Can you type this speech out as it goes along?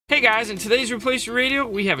Hey guys, in today's Replace Your Radio,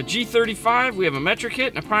 we have a G35, we have a Metric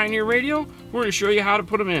Hit, and a Pioneer radio. We're going to show you how to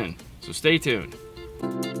put them in, so stay tuned.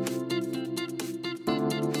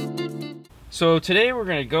 So today we're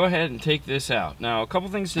going to go ahead and take this out. Now a couple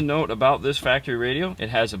things to note about this factory radio. It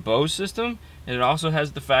has a Bose system and it also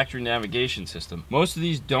has the factory navigation system. Most of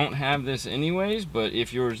these don't have this anyways, but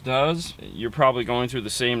if yours does, you're probably going through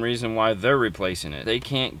the same reason why they're replacing it. They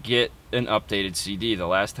can't get an updated CD. The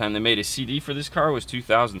last time they made a CD for this car was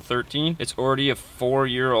 2013. It's already a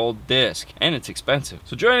 4-year-old disc and it's expensive.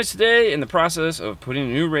 So join us today in the process of putting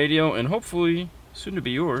a new radio and hopefully soon to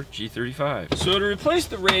be your G35. So to replace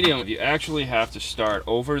the radio, you actually have to start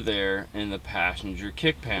over there in the passenger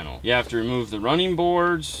kick panel. You have to remove the running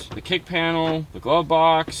boards, the kick panel, the glove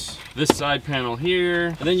box, this side panel here,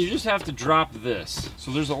 and then you just have to drop this.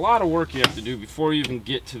 So there's a lot of work you have to do before you even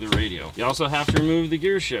get to the radio. You also have to remove the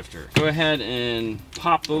gear shifter. Go ahead and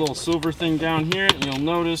pop the little silver thing down here, and you'll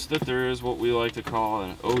notice that there is what we like to call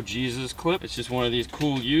an Oh Jesus clip. It's just one of these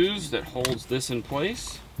cool U's that holds this in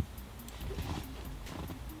place.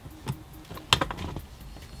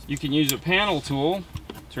 You can use a panel tool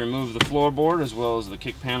to remove the floorboard as well as the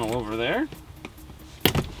kick panel over there.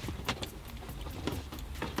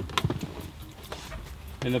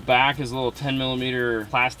 In the back is a little 10mm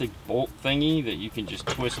plastic bolt thingy that you can just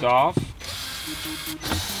twist off.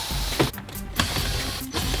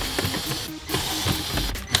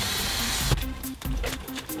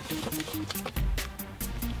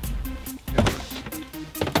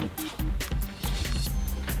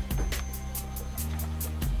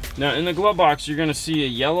 Now in the glove box, you're going to see a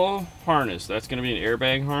yellow harness. That's going to be an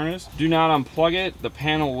airbag harness. Do not unplug it. The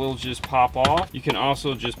panel will just pop off. You can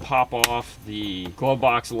also just pop off the glove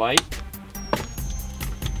box light.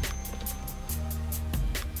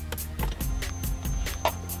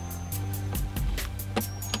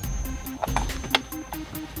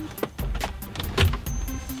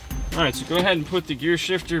 Alright, so go ahead and put the gear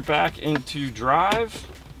shifter back into drive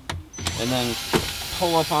and then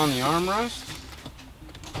pull up on the armrest.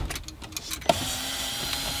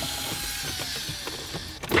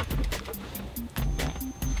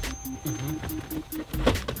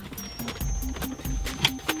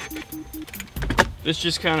 This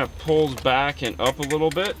just kind of pulls back and up a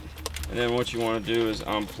little bit, and then what you want to do is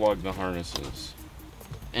unplug the harnesses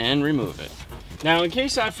and remove it. Now in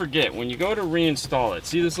case I forget, when you go to reinstall it,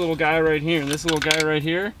 see this little guy right here and this little guy right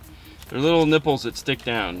here? They're little nipples that stick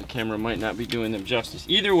down. The camera might not be doing them justice.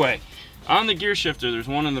 Either way, on the gear shifter there's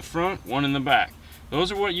one in the front, one in the back. Those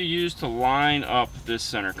are what you use to line up this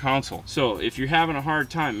center console. So if you're having a hard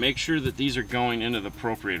time, make sure that these are going into the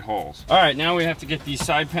appropriate holes. All right, now we have to get these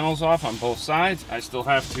side panels off on both sides. I still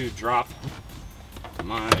have to drop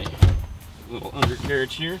my little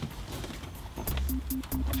undercarriage here.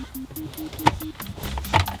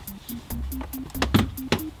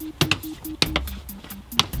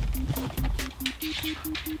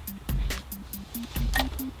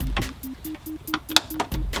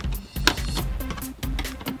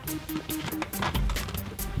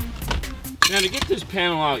 Now to get this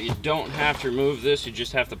panel out, you don't have to remove this, you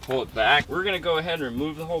just have to pull it back. We're going to go ahead and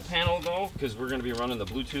remove the whole panel though, because we're going to be running the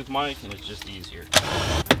Bluetooth mic and it's just easier.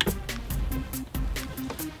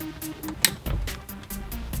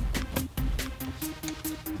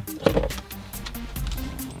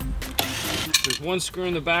 There's one screw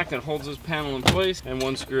in the back that holds this panel in place and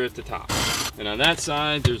one screw at the top. And on that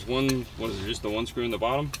side, there's just the one screw in the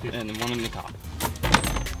bottom and then one in the top.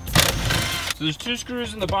 So there's two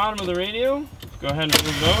screws in the bottom of the radio. Go ahead and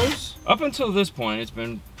remove those. Up until this point, it's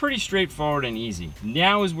been pretty straightforward and easy.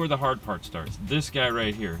 Now is where the hard part starts. This guy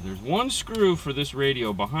right here. There's one screw for this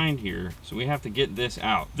radio behind here, so we have to get this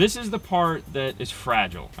out. This is the part that is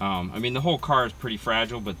fragile. I mean, the whole car is pretty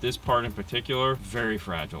fragile, but this part in particular, very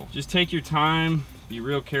fragile. Just take your time, be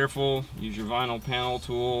real careful, use your vinyl panel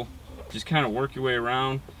tool, just kind of work your way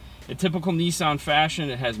around. In typical Nissan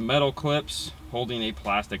fashion, it has metal clips holding a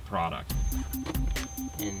plastic product.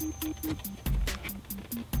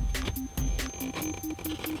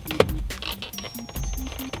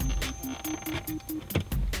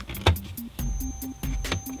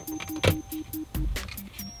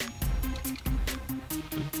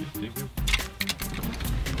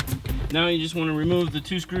 Now you just want to remove the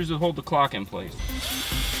two screws that hold the clock in place.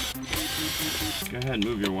 Go ahead and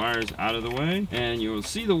move your wires out of the way, and you will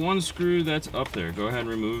see the one screw that's up there. Go ahead and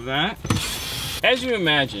remove that. As you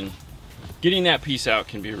imagine, getting that piece out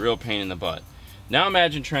can be a real pain in the butt. Now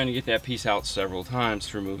imagine trying to get that piece out several times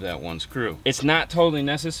to remove that one screw. It's not totally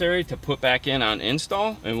necessary to put back in on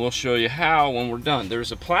install, and we'll show you how when we're done.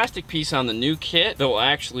 There's a plastic piece on the new kit that will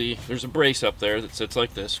actually, there's a brace up there that sits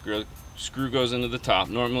like this, screw goes into the top.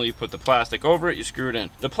 Normally you put the plastic over it, you screw it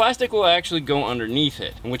in. The plastic will actually go underneath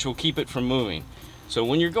it, which will keep it from moving. So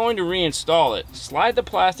when you're going to reinstall it, slide the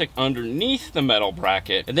plastic underneath the metal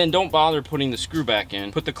bracket and then don't bother putting the screw back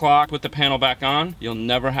in. Put the clock, put the panel back on. You'll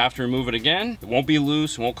never have to remove it again. It won't be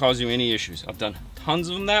loose, it won't cause you any issues. I've done tons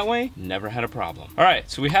of them that way, never had a problem. All right,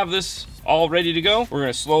 so we have this all ready to go. We're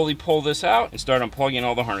gonna slowly pull this out and start unplugging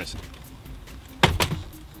all the harnesses.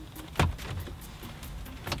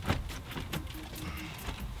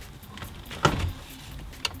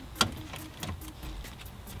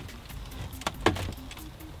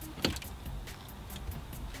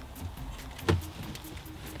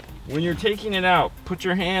 When you're taking it out, put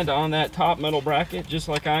your hand on that top metal bracket, just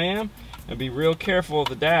like I am, and be real careful of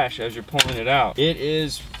the dash as you're pulling it out. It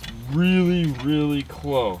is really, really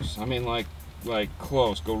close. I mean, like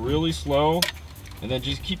close. Go really slow, and then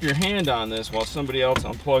just keep your hand on this while somebody else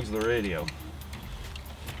unplugs the radio.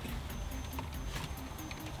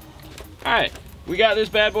 All right. We got this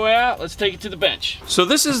bad boy out, let's take it to the bench. So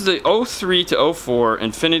this is the 03 to 04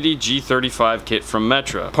 Infiniti G35 kit from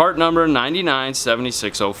Metra. Part number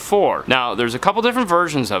 997604. Now, there's a couple different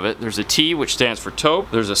versions of it. There's a T, which stands for taupe,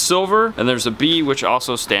 there's a silver, and there's a B, which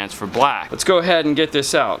also stands for black. Let's go ahead and get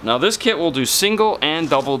this out. Now, this kit will do single and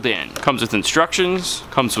double din. Comes with instructions,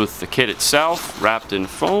 comes with the kit itself, wrapped in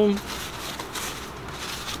foam.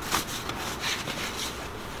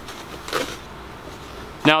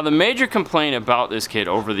 Now, the major complaint about this kit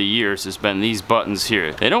over the years has been these buttons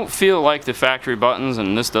here. They don't feel like the factory buttons,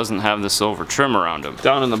 and this doesn't have the silver trim around them.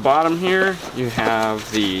 Down in the bottom here, you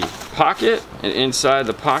have the pocket, and inside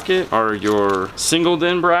the pocket are your single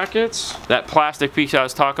din brackets. That plastic piece I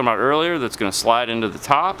was talking about earlier that's going to slide into the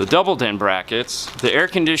top. The double din brackets, the air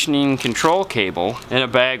conditioning control cable, and a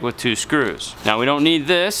bag with 2 screws. Now, we don't need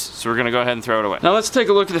this, so we're going to go ahead and throw it away. Now, let's take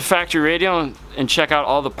a look at the factory radio and check out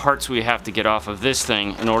all the parts we have to get off of this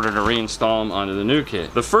thing in order to reinstall them onto the new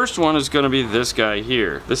kit. The first one is going to be this guy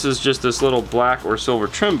here. This is just this little black or silver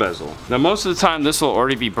trim bezel. Now, most of the time this will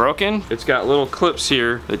already be broken. It's got little clips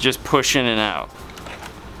here that just push in and out.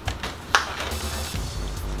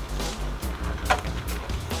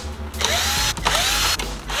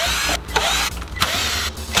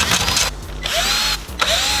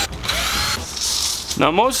 Now,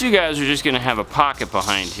 most of you guys are just going to have a pocket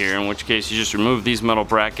behind here, in which case you just remove these metal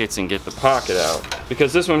brackets and get the pocket out.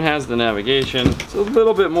 Because this one has the navigation, it's a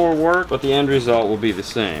little bit more work, but the end result will be the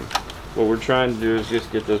same. What we're trying to do is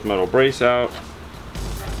just get this metal brace out.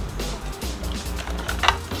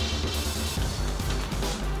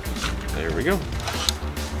 There we go.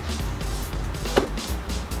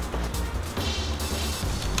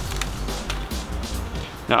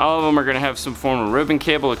 Now, all of them are going to have some form of ribbon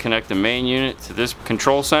cable to connect the main unit to this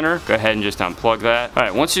control center. Go ahead and just unplug that. All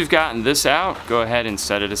right, once you've gotten this out, go ahead and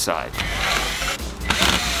set it aside.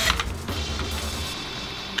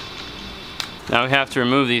 Now we have to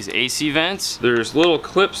remove these AC vents. There's little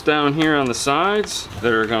clips down here on the sides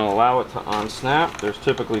that are going to allow it to unsnap. There's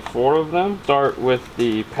typically 4 of them. Start with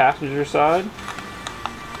the passenger side.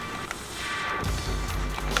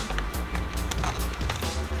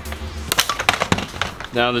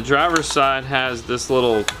 Now the driver's side has this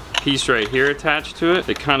little piece right here attached to it.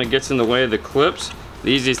 It kind of gets in the way of the clips. The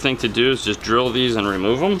easiest thing to do is just drill these and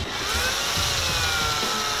remove them.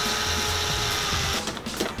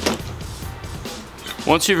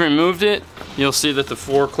 Once you've removed it, you'll see that the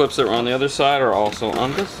 4 clips that were on the other side are also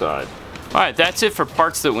on this side. Alright, that's it for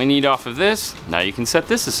parts that we need off of this. Now you can set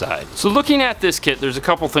this aside. So looking at this kit, there's a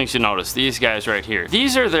couple things you notice. These guys right here.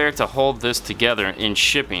 These are there to hold this together in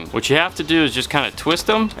shipping. What you have to do is just kind of twist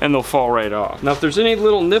them and they'll fall right off. Now if there's any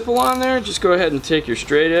little nipple on there, just go ahead and take your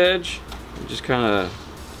straight edge and just kind of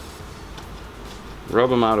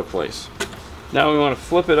rub them out of place. Now we want to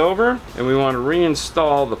flip it over and we want to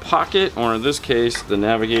reinstall the pocket, or in this case, the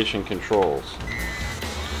navigation controls.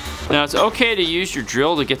 Now it's okay to use your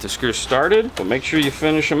drill to get the screws started, but make sure you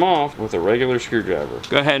finish them off with a regular screwdriver.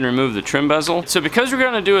 Go ahead and remove the trim bezel. So because we're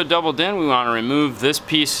going to do a double din, we want to remove this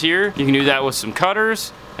piece here. You can do that with some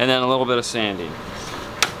cutters and then a little bit of sanding.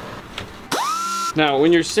 Now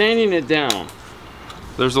when you're sanding it down,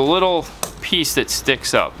 there's a little piece that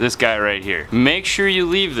sticks up, this guy right here. Make sure you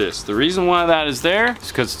leave this. The reason why that is there is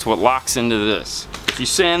because it's what locks into this. If you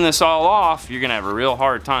sand this all off, you're gonna have a real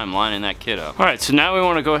hard time lining that kit up. All right, so now we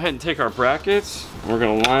want to go ahead and take our brackets. We're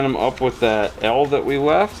gonna line them up with that L that we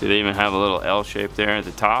left. See, they even have a little L shape there at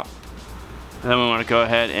the top. And then we want to go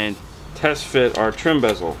ahead and test fit our trim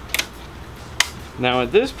bezel. Now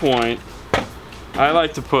at this point, I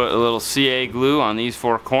like to put a little CA glue on these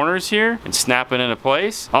 4 corners here and snap it into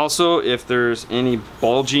place. Also, if there's any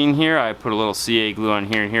bulging here, I put a little CA glue on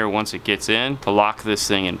here and here once it gets in to lock this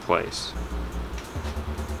thing in place.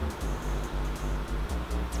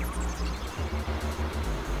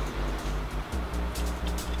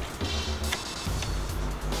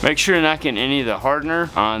 Make sure you're not getting any of the hardener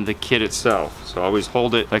on the kit itself. So always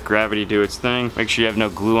hold it, let gravity do its thing. Make sure you have no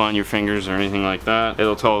glue on your fingers or anything like that.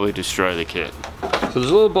 It'll totally destroy the kit. So there's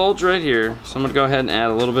a little bulge right here. So I'm gonna go ahead and add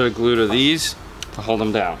a little bit of glue to these to hold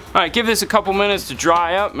them down. All right, give this a couple minutes to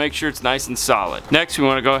dry up. Make sure it's nice and solid. Next, we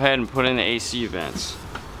wanna go ahead and put in the AC vents.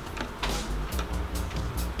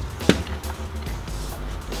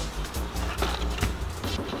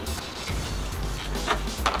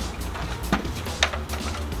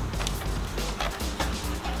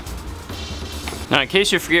 Now, in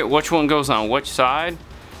case you forget which one goes on which side,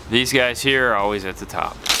 these guys here are always at the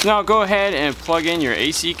top. Now go ahead and plug in your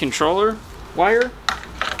AC controller wire.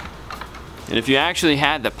 And if you actually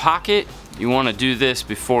had the pocket, you want to do this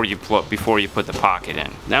before you put the pocket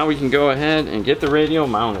in. Now we can go ahead and get the radio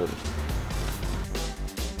mounted.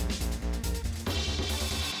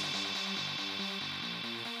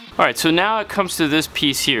 Alright, so now it comes to this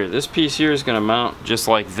piece here. This piece here is going to mount just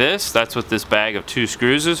like this. That's what this bag of 2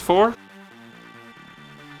 screws is for.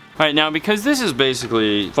 Alright, now because this is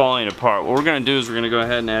basically falling apart, what we're going to do is we're going to go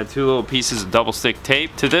ahead and add 2 little pieces of double stick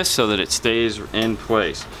tape to this so that it stays in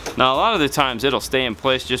place. Now a lot of the times it'll stay in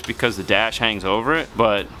place just because the dash hangs over it,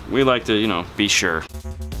 but we like to, you know, be sure.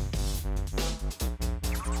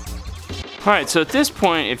 Alright, so at this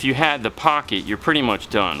point, if you had the pocket, you're pretty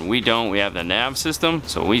much done. We don't, we have the nav system,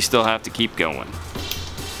 so we still have to keep going.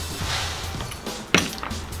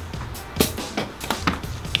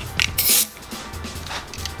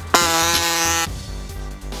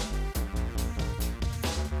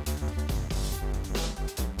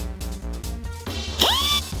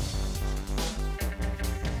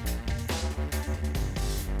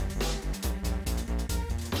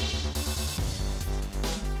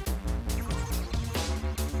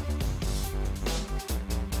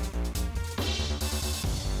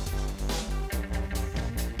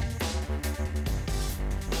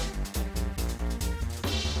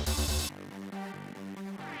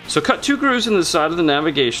 So cut 2 grooves in the side of the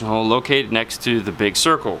navigation hole located next to the big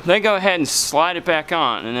circle. Then go ahead and slide it back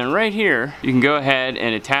on, and then right here you can go ahead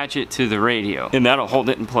and attach it to the radio, and that'll hold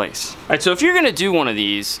it in place. Alright, so if you're gonna do one of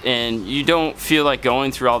these and you don't feel like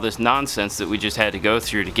going through all this nonsense that we just had to go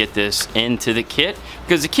through to get this into the kit,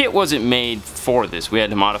 because the kit wasn't made for this, we had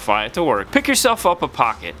to modify it to work, pick yourself up a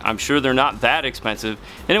pocket. I'm sure they're not that expensive,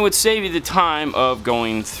 and it would save you the time of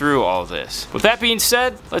going through all this. With that being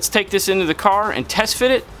said, let's take this into the car and test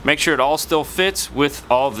fit it. Make sure it all still fits with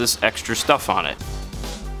all of this extra stuff on it.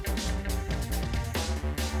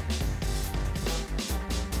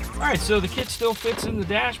 Alright, so the kit still fits in the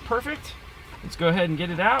dash perfect. Let's go ahead and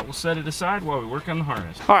get it out. We'll set it aside while we work on the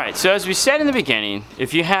harness. Alright, so as we said in the beginning,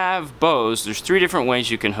 if you have bows, there's 3 different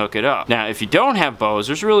ways you can hook it up. Now, if you don't have bows,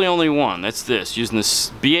 there's really only one. That's this, using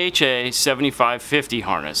this BHA 7550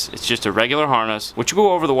 harness. It's just a regular harness, which we'll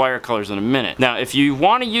go over the wire colors in a minute. Now, if you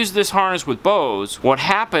want to use this harness with bows, what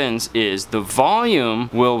happens is the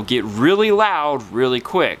volume will get really loud really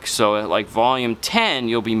quick. So at like volume 10,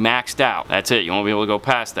 you'll be maxed out. That's it, you won't be able to go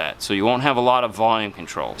past that. So you won't have a lot of volume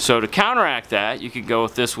control. So to counteract that, you could go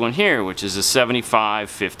with this one here, which is a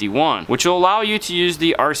 7551, which will allow you to use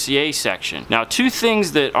the RCA section. Now, 2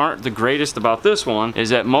 things that aren't the greatest about this one is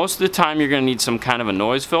that most of the time you're going to need some kind of a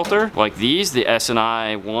noise filter, like these, the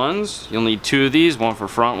S&I ones. You'll need 2 of these, one for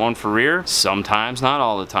front, one for rear. Sometimes, not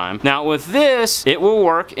all the time. Now, with this, it will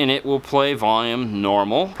work and it will play volume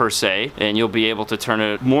normal, per se, and you'll be able to turn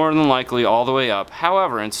it more than likely all the way up.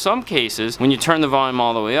 However, in some cases, when you turn the volume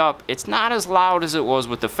all the way up, it's not as loud as it was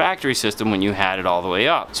with the factory system when you had it all the way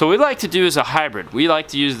up. So what we like to do is a hybrid. We like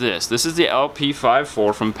to use this. This is the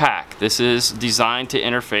LP54 from PAC. This is designed to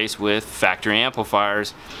interface with factory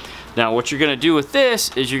amplifiers. Now what you're going to do with this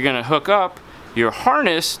is you're going to hook up your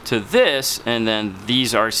harness to this and then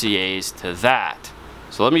these RCAs to that.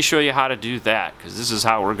 So let me show you how to do that, because this is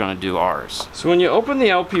how we're going to do ours. So when you open the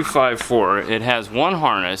LP54, it has one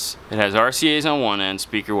harness, it has RCAs on one end,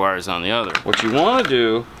 speaker wires on the other. What you want to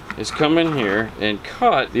do is come in here and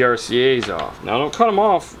cut the RCAs off. Now don't cut them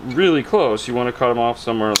off really close, you want to cut them off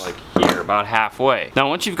somewhere like here, about halfway. Now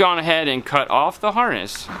once you've gone ahead and cut off the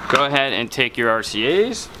harness, go ahead and take your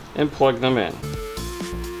RCAs and plug them in.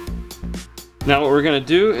 Now what we're going to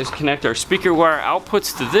do is connect our speaker wire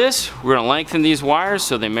outputs to this. We're going to lengthen these wires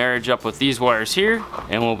so they marriage up with these wires here,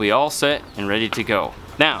 and we'll be all set and ready to go.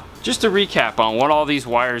 Now, Just to recap on what all these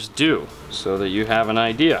wires do, so that you have an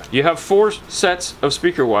idea. You have 4 sets of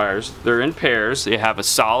speaker wires. They're in pairs. You have a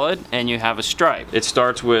solid and you have a stripe. It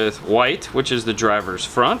starts with white, which is the driver's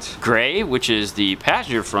front, gray, which is the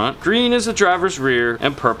passenger front, green is the driver's rear,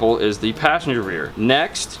 and purple is the passenger rear.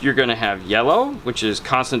 Next, you're gonna have yellow, which is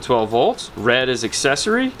constant 12 volts, red is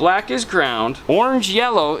accessory, black is ground, orange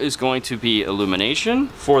yellow is going to be illumination.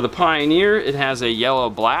 For the Pioneer, it has a yellow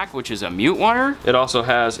black, which is a mute wire. It also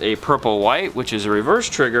has a purple white, which is a reverse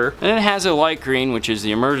trigger, and it has a light green, which is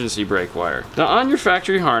the emergency brake wire. Now on your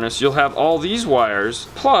factory harness, you'll have all these wires,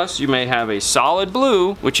 plus you may have a solid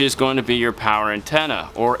blue, which is going to be your power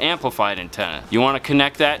antenna or amplified antenna. You want to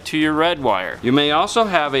connect that to your red wire. You may also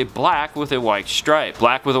have a black with a white stripe.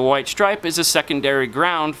 Black with a white stripe is a secondary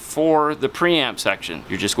ground for the preamp section.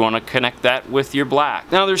 You're just going to connect that with your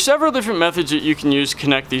black. Now there's several different methods that you can use to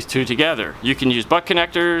connect these two together. You can use butt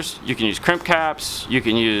connectors, you can use crimp caps, you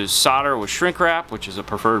can use solder with shrink wrap, which is a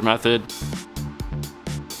preferred method.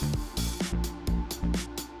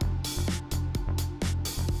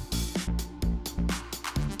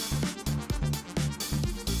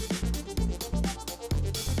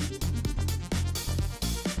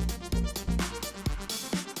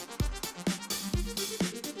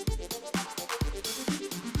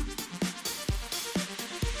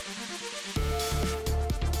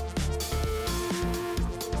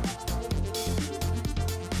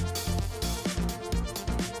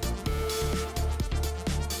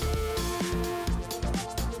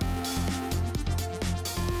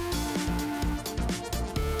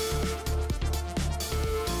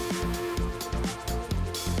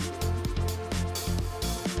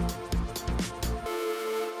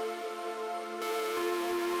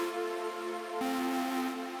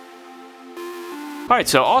 Alright,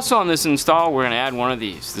 so also on this install, we're going to add one of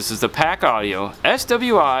these. This is the pac-audio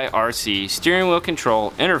swi-rc steering wheel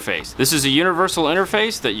control interface. This is a universal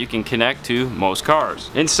interface that you can connect to most cars.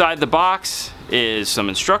 Inside the box is some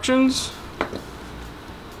instructions,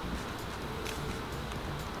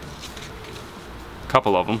 a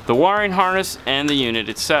couple of them, the wiring harness, and the unit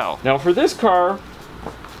itself. Now for this car,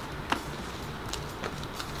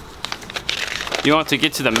 you want to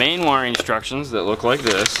get to the main wiring instructions that look like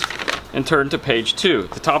this and turn to page 2.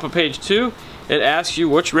 At the top of page 2, it asks you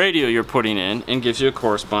which radio you're putting in and gives you a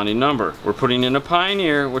corresponding number. We're putting in a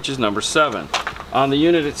Pioneer, which is number 7. On the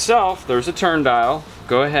unit itself, there's a turn dial.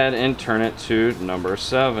 Go ahead and turn it to number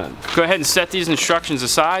 7. Go ahead and set these instructions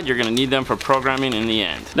aside. You're going to need them for programming in the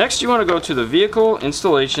end. Next, you want to go to the Vehicle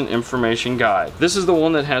Installation Information Guide. This is the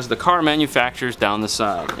one that has the car manufacturers down the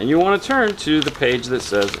side. And you want to turn to the page that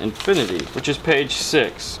says Infiniti, which is page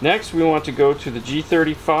 6. Next, we want to go to the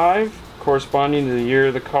G35, corresponding to the year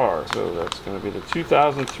of the car. So that's going to be the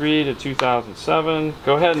 2003 to 2007.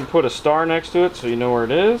 Go ahead and put a star next to it so you know where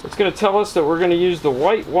it is. It's going to tell us that we're going to use the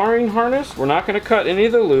white wiring harness. We're not going to cut any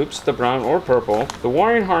of the loops, the brown or purple. The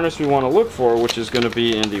wiring harness we want to look for, which is going to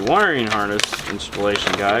be in the wiring harness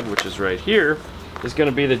installation guide, which is right here, is going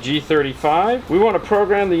to be the G35. We want to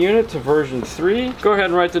program the unit to version 3. Go ahead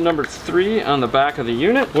and write the number 3 on the back of the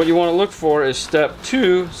unit. What you want to look for is step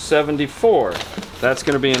 274. That's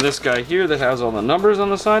going to be in this guy here that has all the numbers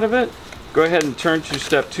on the side of it. Go ahead and turn to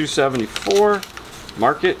step 274.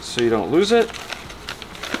 Mark it so you don't lose it.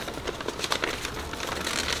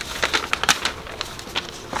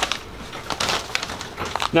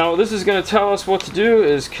 Now this is going to tell us what to do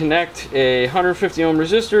is connect a 150 ohm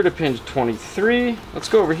resistor to pin 23. Let's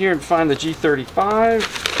go over here and find the G35,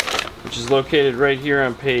 which is located right here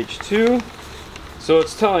on page 2. So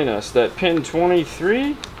it's telling us that pin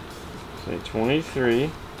 23, say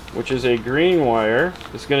 23, which is a green wire,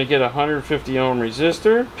 is going to get a 150 ohm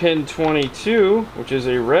resistor. Pin 22, which is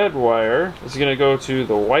a red wire, is going to go to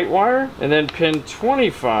the white wire. And then pin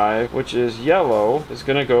 25, which is yellow, is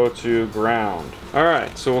going to go to ground.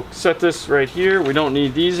 Alright, so we'll set this right here. We don't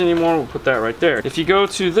need these anymore. We'll put that right there. If you go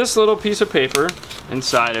to this little piece of paper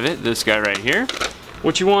inside of it, this guy right here,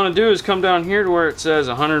 what you want to do is come down here to where it says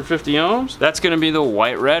 150 ohms. That's going to be the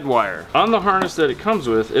white-red wire. On the harness that it comes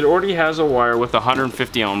with, it already has a wire with a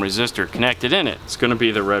 150 ohm resistor connected in it. It's going to be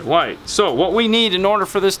the red-white. So what we need in order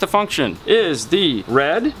for this to function is the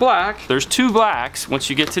red, black. There's 2 blacks once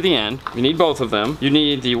you get to the end. You need both of them. You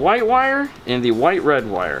need the white wire and the white-red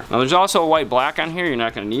wire. Now there's also a white-black on here. You're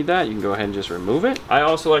not going to need that. You can go ahead and just remove it. I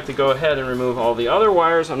also like to go ahead and remove all the other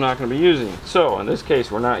wires I'm not going to be using. So in this case,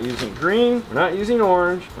 we're not using green, we're not using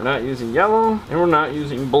orange, we're not using yellow, and we're not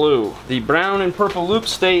using blue. The brown and purple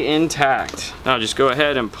loops stay intact. Now just go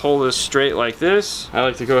ahead and pull this straight like this. I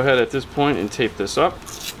like to go ahead at this point and tape this up.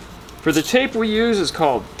 For the tape we use is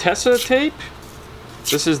called Tessa tape.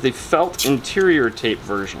 This is the felt interior tape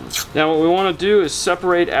version. Now what we want to do is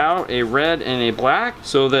separate out a red and a black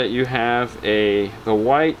so that you have the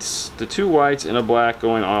two whites and a black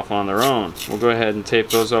going off on their own. We'll go ahead and tape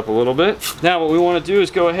those up a little bit. Now what we want to do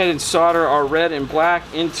is go ahead and solder our red and black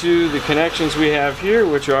into the connections we have here,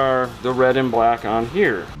 which are the red and black on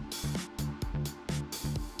here.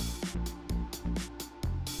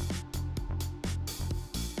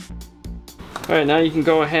 Alright, now you can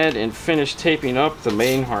go ahead and finish taping up the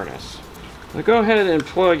main harness. Now go ahead and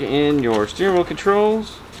plug in your steering wheel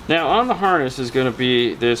controls. Now on the harness is going to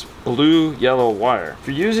be this blue-yellow wire. If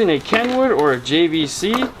you're using a Kenwood or a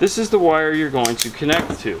JVC, this is the wire you're going to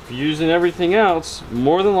connect to. If you're using everything else,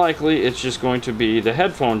 more than likely it's just going to be the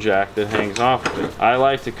headphone jack that hangs off of it. I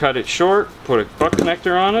like to cut it short, put a butt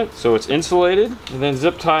connector on it so it's insulated, and then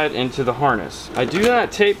zip tie it into the harness. I do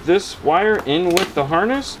not tape this wire in with the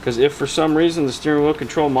harness because if for some reason the steering wheel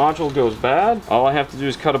control module goes bad, all I have to do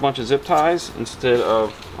is cut a bunch of zip ties instead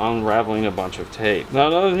of unraveling a bunch of tape. Now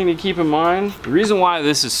another thing to keep in mind, the reason why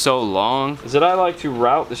this is so long is that I like to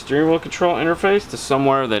route the steering wheel control interface to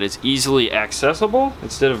somewhere that is easily accessible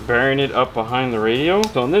instead of burying it up behind the radio.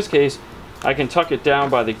 So in this case, I can tuck it down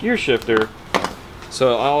by the gear shifter,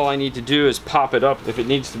 so all I need to do is pop it up if it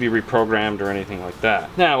needs to be reprogrammed or anything like that.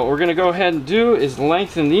 Now what we're going to go ahead and do is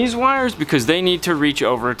lengthen these wires because they need to reach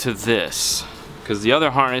over to this, because the other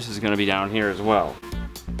harness is going to be down here as well.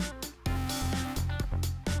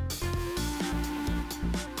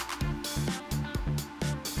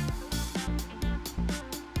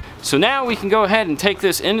 So now we can go ahead and take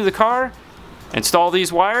this into the car, install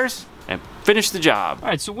these wires, and finish the job. All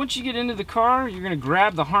right, so once you get into the car, you're gonna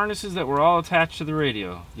grab the harnesses that were all attached to the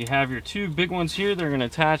radio. You have your two big ones here that are gonna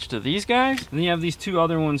attach to these guys, and then you have these two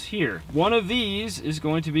other ones here. One of these is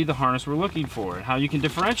going to be the harness we're looking for. And how you can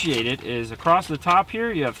differentiate it is across the top here,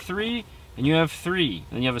 you have 3, and you have 3,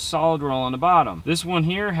 and you have a solid roll on the bottom. This one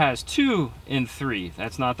here has 2 and 3.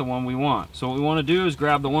 That's not the one we want. So what we want to do is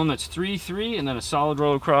grab the one that's 3, 3, and then a solid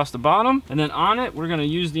roll across the bottom. And then on it, we're going to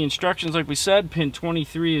use the instructions like we said. Pin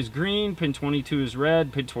 23 is green, pin 22 is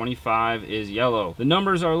red, pin 25 is yellow. The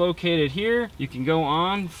numbers are located here. You can go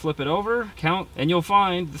on, flip it over, count, and you'll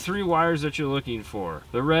find the 3 wires that you're looking for.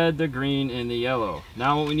 The red, the green, and the yellow.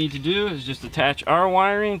 Now what we need to do is just attach our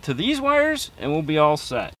wiring to these wires, and we'll be all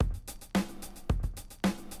set.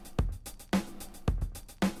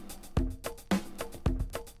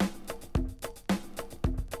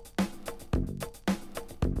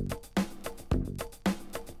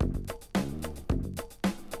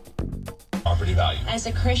 Value. As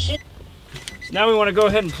a Christian. So now we want to go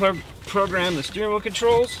ahead and program the steering wheel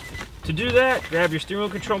controls. To do that, grab your steering wheel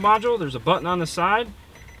control module. There's a button on the side.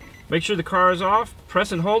 Make sure the car is off.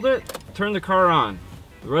 Press and hold it. Turn the car on.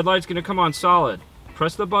 The red light's going to come on solid.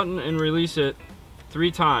 Press the button and release it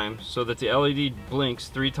 3 times so that the LED blinks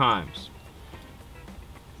 3 times.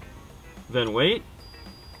 Then wait.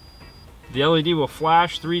 The LED will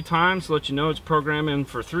flash 3 times to let you know it's programming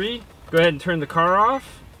for 3. Go ahead and turn the car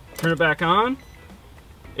off. Turn it back on.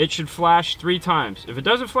 It should flash 3 times. If it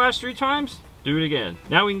doesn't flash 3 times, do it again.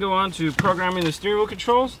 Now we can go on to programming the steering wheel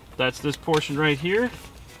controls. That's this portion right here.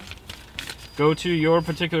 Go to your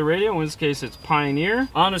particular radio. In this case, it's Pioneer.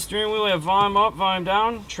 On the steering wheel, we have volume up, volume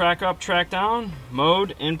down, track up, track down,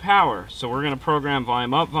 mode, and power. So we're going to program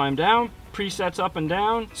volume up, volume down, presets up and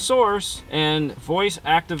down, source, and voice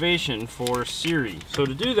activation for Siri. So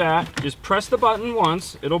to do that, just press the button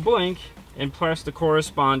once, it'll blink, and press the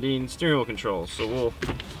corresponding steering wheel controls. So we'll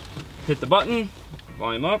hit the button,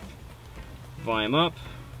 volume up,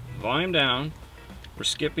 volume down. We're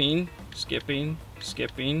skipping.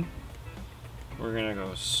 We're gonna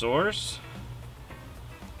go source,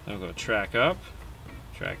 then we'll go track up,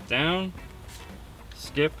 track down,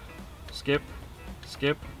 skip,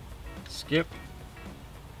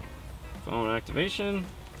 phone activation.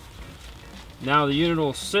 Now the unit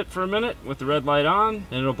will sit for a minute with the red light on,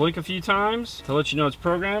 and it'll blink a few times to let you know it's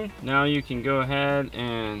programmed. Now you can go ahead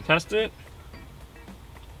and test it.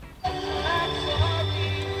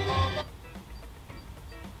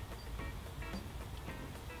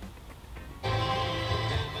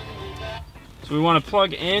 So we want to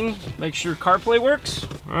plug in, make sure CarPlay works.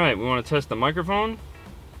 All right, we want to test the microphone.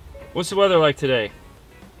 What's the weather like today?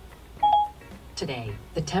 Today,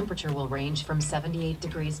 the temperature will range from 78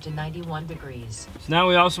 degrees to 91 degrees. So now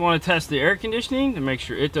we also want to test the air conditioning to make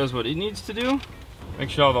sure it does what it needs to do. Make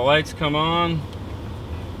sure all the lights come on.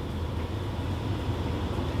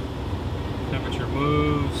 Temperature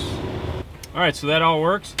moves. All right, so that all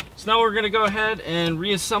works. So now we're going to go ahead and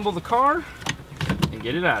reassemble the car and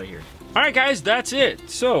get it out of here. All right, guys, that's it.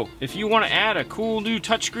 So if you want to add a cool new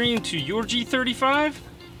touchscreen to your G35,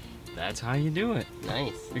 that's how you do it.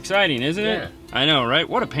 Nice. Exciting, isn't Yeah. it? I know, right?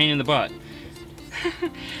 What a pain in the butt.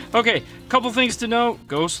 Okay, couple things to note.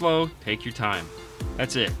 Go slow, take your time.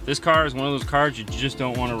 That's it. This car is one of those cars you just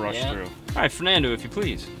don't want to rush through. All right, Fernando, if you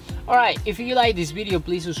please. All right, if you like this video,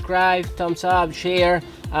 please subscribe, thumbs up, share.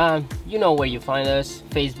 You know where you find us: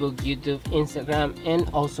 Facebook, YouTube, Instagram, and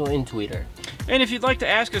also in Twitter. And if you'd like to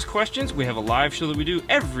ask us questions, we have a live show that we do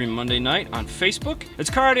every Monday night on Facebook. It's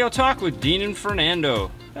Car Audio Talk with Dean and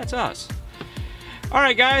Fernando. That's us. All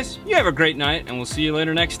right, guys, you have a great night, and we'll see you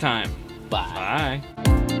later next time. Bye. Bye.